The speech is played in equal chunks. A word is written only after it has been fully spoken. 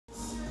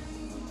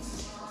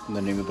In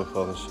the name of the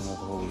Father, Son, and of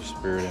the Holy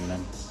Spirit,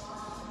 amen.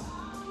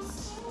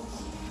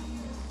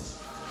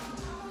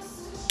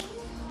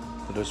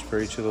 Let us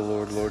pray to the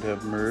Lord. Lord,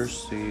 have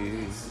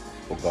mercy.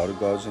 O God of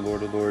gods and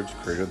Lord of lords,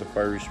 creator of the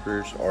fiery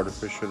spirits,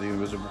 artificer of the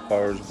invisible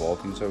powers of all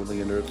things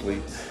heavenly and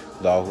earthly,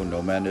 thou whom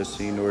no man has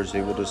seen nor is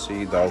able to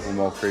see, thou whom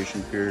all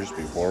creation fears,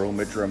 before whom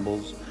it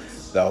trembles,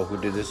 thou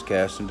who didst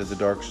cast into the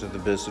darkness of the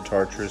abyss of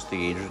Tartarus, the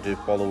angels did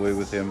fall away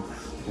with him,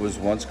 who was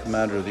once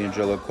commander of the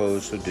angelic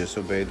host, who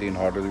disobeyed thee and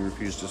heartily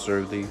refused to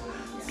serve thee.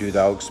 Do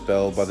thou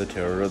expel by the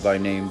terror of thy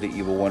name the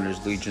evil one and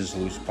his legions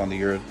loose upon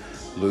the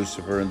earth,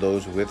 Lucifer and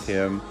those with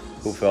him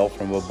who fell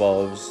from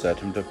above, set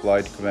him to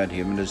fly, to command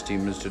him and his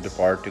demons to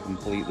depart, to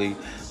completely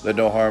let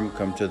no harm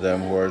come to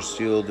them who are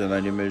sealed in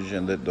thine image,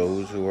 and that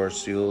those who are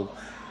sealed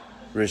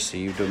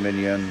receive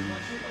dominion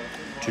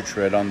to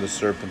tread on the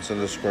serpents and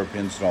the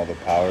scorpions and all the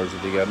powers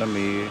of the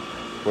enemy.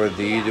 For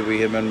thee do we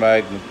hymn and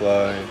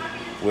magnify,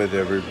 with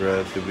every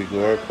breath do we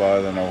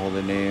glorify thy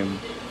holy name,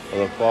 of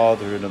the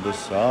Father, and of the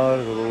Son,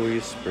 and of the Holy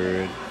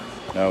Spirit,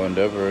 now and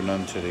ever, and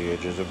unto the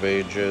ages of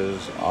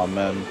ages.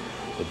 Amen.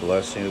 The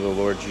blessing of the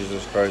Lord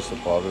Jesus Christ, the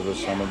Father, the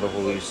Son, and the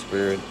Holy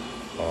Spirit.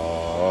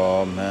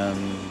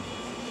 Amen.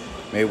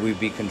 May we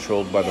be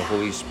controlled by the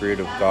Holy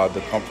Spirit of God,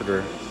 the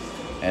Comforter,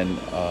 and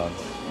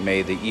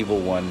may the evil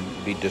one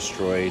be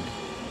destroyed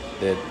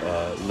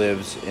that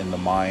lives in the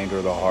mind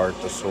or the heart,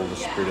 the soul, the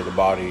spirit of the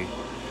body,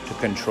 to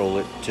control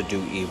it, to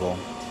do evil,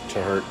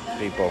 to hurt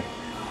people.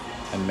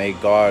 And may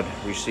God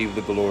receive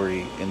the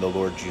glory in the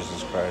Lord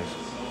Jesus Christ.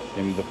 In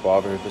the name of the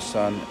Father, the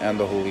Son, and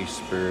the Holy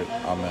Spirit.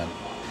 Amen.